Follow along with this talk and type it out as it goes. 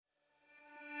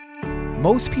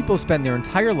Most people spend their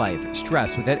entire life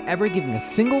stressed without ever giving a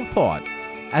single thought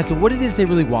as to what it is they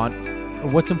really want or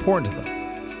what's important to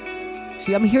them.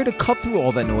 See, I'm here to cut through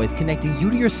all that noise, connecting you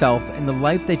to yourself and the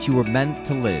life that you were meant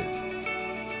to live.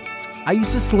 I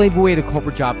used to slave away at a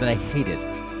corporate job that I hated,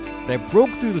 but I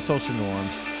broke through the social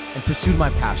norms and pursued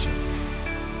my passion.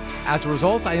 As a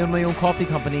result, I own my own coffee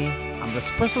company, I'm an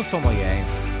espresso sommelier,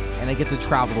 and I get to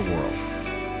travel the world.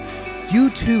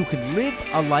 You too can live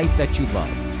a life that you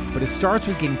love, but it starts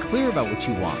with getting clear about what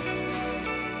you want.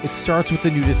 It starts with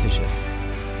a new decision.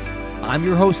 I'm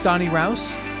your host, Donnie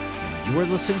Rouse. You are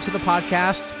listening to the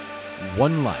podcast,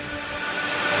 One Life.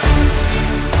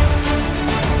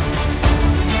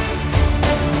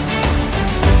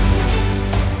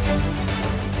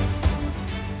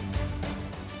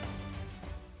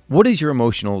 What is your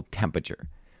emotional temperature?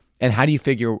 And how do you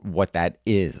figure what that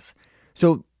is?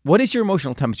 So what is your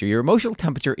emotional temperature? Your emotional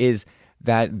temperature is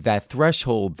that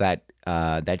threshold, that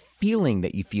feeling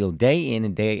that you feel day in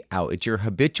and day out. It's your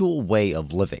habitual way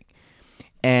of living.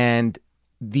 And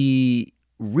the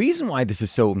reason why this is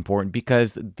so important,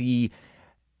 because the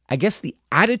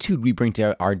attitude we bring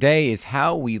to our day is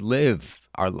how we live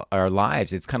our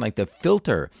lives. It's kind of like the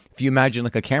filter. If you imagine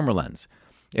like a camera lens.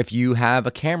 If you have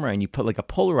a camera and you put like a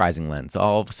polarizing lens,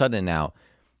 all of a sudden now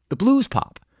the blues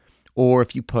pop. Or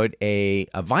if you put a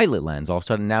violet lens, all of a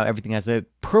sudden now everything has a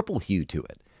purple hue to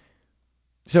it.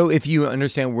 So if you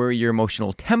understand where your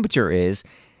emotional temperature is,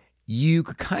 you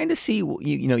could kind of see,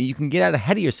 you can get out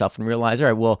ahead of yourself and realize, all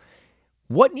right, well,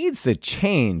 what needs to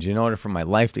change in order for my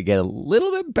life to get a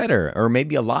little bit better or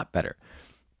maybe a lot better?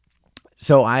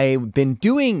 So I've been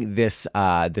doing this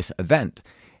event,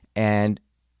 and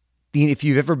if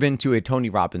you've ever been to a Tony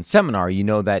Robbins seminar, you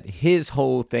know that his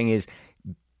whole thing is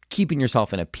keeping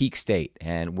yourself in a peak state.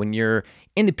 And when you're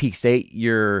in the peak state,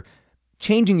 you're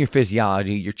changing your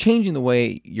physiology, you're changing the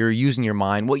way you're using your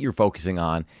mind, what you're focusing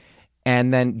on.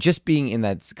 And then just being in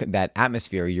that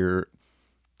atmosphere,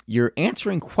 you're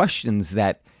answering questions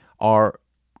that are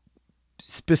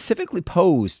specifically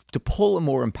posed to pull a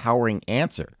more empowering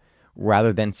answer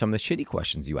rather than some of the shitty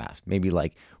questions you ask. Maybe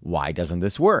like, why doesn't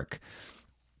this work?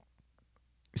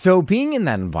 So being in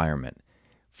that environment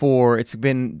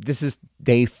this is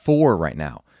day 4 right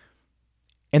now.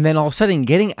 And then all of a sudden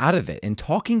getting out of it and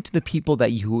talking to the people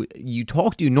that you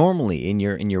talk to normally in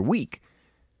your week,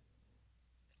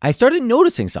 I started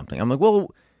noticing something. I'm like,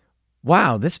 well,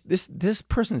 wow, this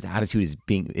person's attitude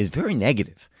is very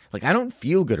negative. Like, I don't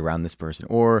feel good around this person.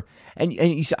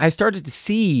 I started to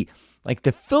see like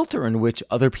the filter in which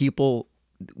other people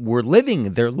were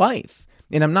living their life.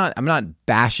 And I'm not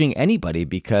bashing anybody,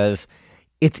 because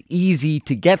it's easy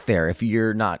to get there if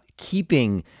you're not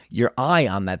keeping your eye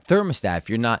on that thermostat. If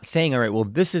you're not saying, all right, well,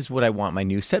 this is what I want my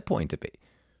new set point to be.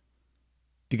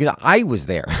 Because I was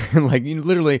there like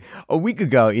literally a week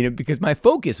ago, because my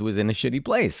focus was in a shitty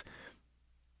place.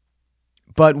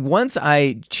 But once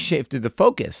I shifted the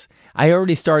focus, I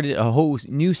already started a whole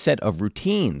new set of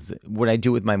routines, what I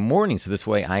do with my mornings. So this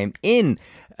way I am in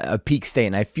a peak state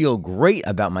and I feel great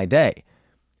about my day.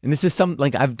 And this is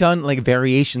I've done like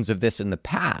variations of this in the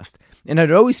past, and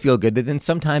I'd always feel good, but then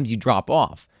sometimes you drop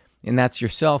off, and that's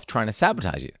yourself trying to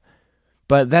sabotage you.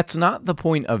 But that's not the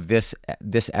point of this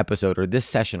episode or this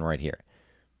session right here.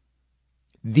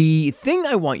 The thing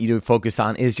I want you to focus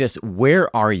on is just,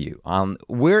 where are you?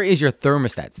 Where is your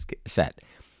thermostat set?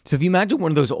 So if you imagine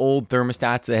one of those old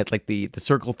thermostats that had like the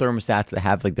circle thermostats that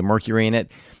have like the mercury in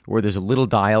it, where there's a little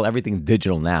dial, everything's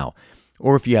digital now.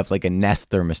 Or if you have like a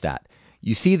Nest thermostat,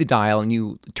 you see the dial and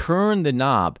you turn the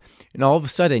knob, and all of a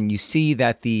sudden you see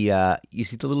that the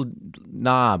little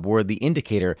knob or the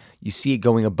indicator, you see it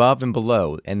going above and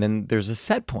below, and then there's a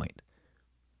set point.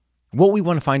 What we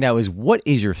want to find out is, what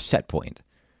is your set point?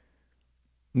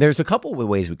 There's a couple of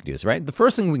ways we can do this, right? The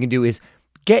first thing we can do is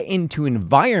get into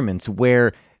environments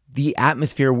where the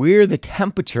atmosphere, where the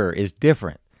temperature is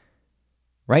different.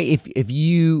 Right? If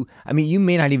you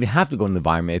may not even have to go in the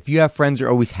environment. If you have friends who are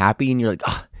always happy and you're like,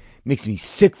 oh, makes me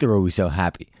sick, they're always so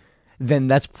happy, then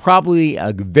that's probably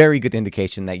a very good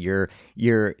indication that your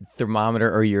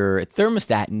thermometer or your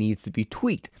thermostat needs to be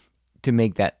tweaked to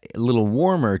make that a little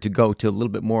warmer, to go to a little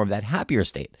bit more of that happier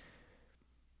state.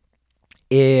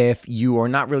 If you are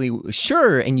not really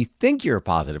sure and you think you're a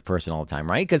positive person all the time,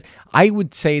 right? Because I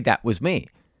would say that was me.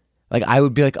 Like, I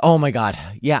would be like, oh my God,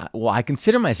 yeah, well, I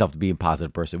consider myself to be a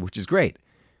positive person, which is great.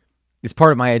 It's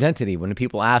part of my identity. When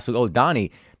people ask, oh,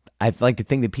 Donnie, I'd like to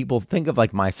think that people think of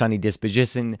like my sunny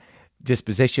disposition.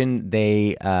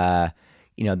 They,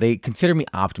 they consider me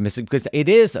optimistic, because it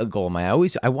is a goal of mine.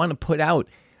 I want to put out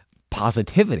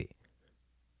positivity,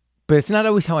 but it's not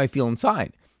always how I feel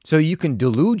inside. So you can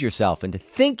delude yourself into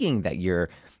thinking that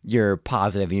you're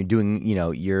positive and you're doing,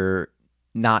 you're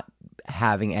not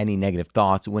having any negative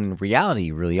thoughts when in reality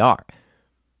you really are.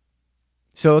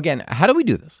 So again, how do we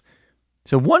do this?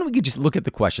 So one, we could just look at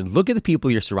the questions, look at the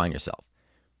people you surround yourself.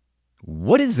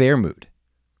 What is their mood?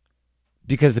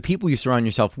 Because the people you surround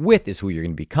yourself with is who you're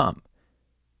going to become.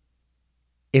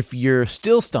 If you're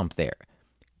still stumped there,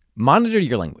 monitor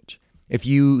your language. If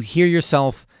you hear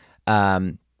yourself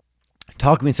talking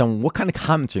to someone, what kind of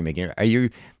comments are you making? Are you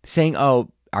saying,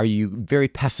 are you very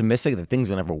pessimistic that things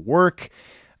will never work?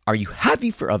 Are you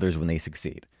happy for others when they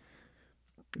succeed?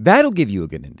 That'll give you a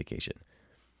good indication.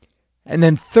 And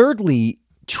then thirdly,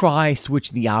 try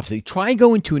switch the opposite. Try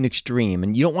go into an extreme,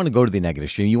 and you don't want to go to the negative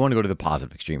extreme. You want to go to the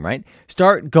positive extreme, right?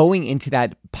 Start going into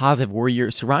that positive where you're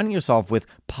surrounding yourself with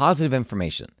positive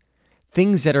information,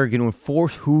 things that are going to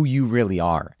enforce who you really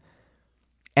are.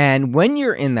 And when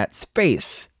you're in that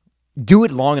space, do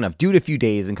it long enough, do it a few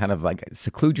days and kind of like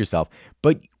seclude yourself.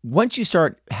 But once you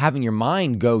start having your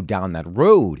mind go down that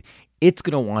road, it's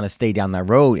going to want to stay down that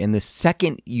road. And the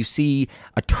second you see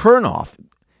a turnoff,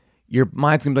 your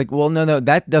mind's going to be like, well, no,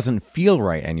 that doesn't feel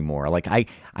right anymore. Like I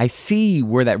see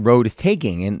where that road is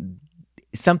taking and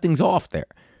something's off there,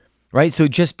 right? So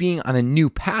just being on a new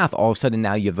path, all of a sudden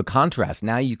now you have the contrast.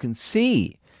 Now you can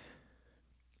see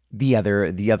the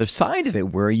other side of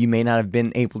it where you may not have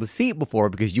been able to see it before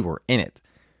because you were in it.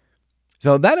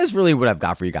 So that is really what I've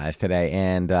got for you guys today.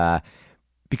 And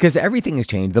because everything has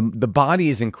changed, the body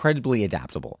is incredibly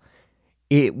adaptable.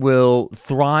 It will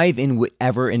thrive in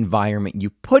whatever environment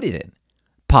you put it in,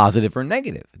 positive or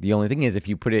negative. The only thing is if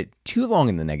you put it too long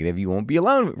in the negative, you won't be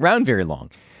around very long.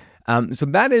 So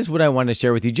that is what I wanted to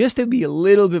share with you, just to be a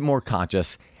little bit more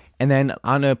conscious. And then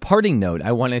on a parting note,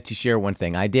 I wanted to share one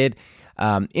thing. I did,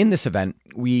 in this event,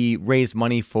 we raised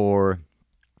money for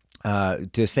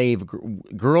to save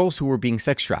girls who were being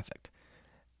sex trafficked.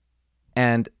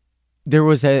 And there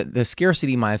was the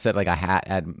scarcity mindset like I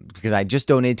had because I just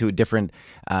donated to a different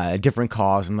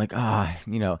cause. I'm like,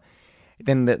 then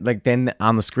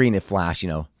on the screen it flashed,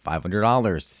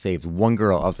 $500 saved one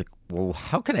girl. I was like, well,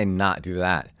 how could I not do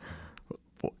that?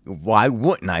 Why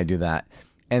wouldn't I do that?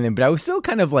 But I was still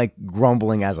kind of like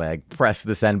grumbling as I pressed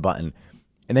the send button.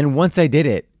 And then once I did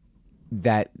it,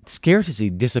 that scarcity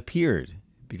disappeared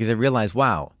because I realized,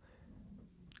 wow,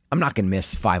 I'm not going to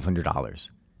miss $500.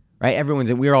 Right?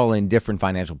 We're all in different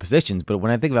financial positions, but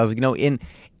when I think about it, I was like,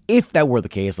 if that were the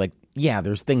case, like, yeah,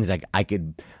 there's things like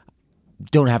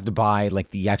don't have to buy like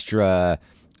the extra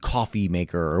coffee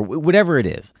maker or whatever it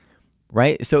is,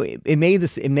 right? So it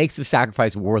makes the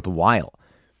sacrifice worthwhile.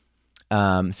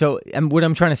 And what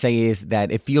I'm trying to say is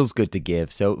that it feels good to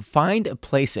give. So find a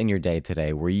place in your day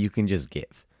today where you can just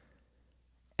give.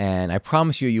 And I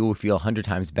promise you will feel 100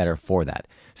 times better for that.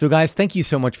 So guys, thank you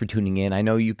so much for tuning in. I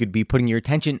know you could be putting your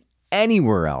attention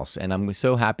anywhere else. And I'm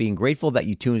so happy and grateful that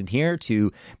you tuned in here to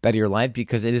Better Your Life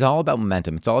because it is all about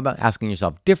momentum. It's all about asking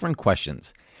yourself different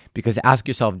questions. Because ask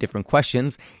yourself different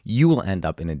questions, you will end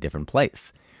up in a different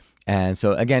place. And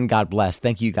so again, God bless.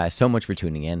 Thank you guys so much for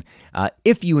tuning in.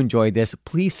 If you enjoyed this,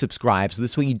 please subscribe so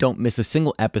this way you don't miss a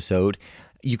single episode.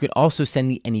 You can also send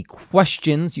me any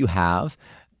questions you have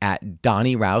at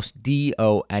Donny Raus,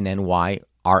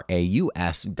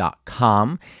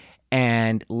 DonnyRaus.com.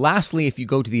 And lastly, if you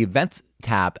go to the events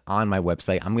tab on my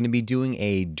website, I'm going to be doing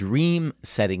a dream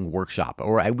setting workshop,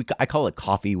 or I call it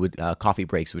coffee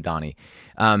breaks with Donny,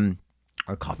 or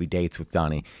coffee dates with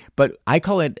Donny. But I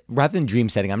call it, rather than dream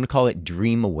setting, I'm going to call it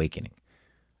dream awakening,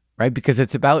 right? Because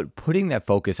it's about putting that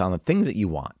focus on the things that you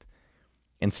want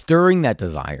and stirring that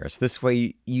desire. So this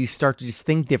way you start to just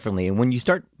think differently. And when you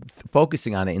start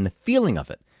focusing on it and the feeling of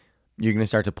it, you're going to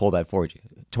start to pull that towards you.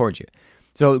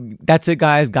 So that's it,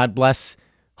 guys. God bless.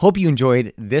 Hope you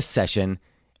enjoyed this session,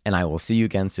 and I will see you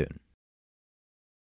again soon.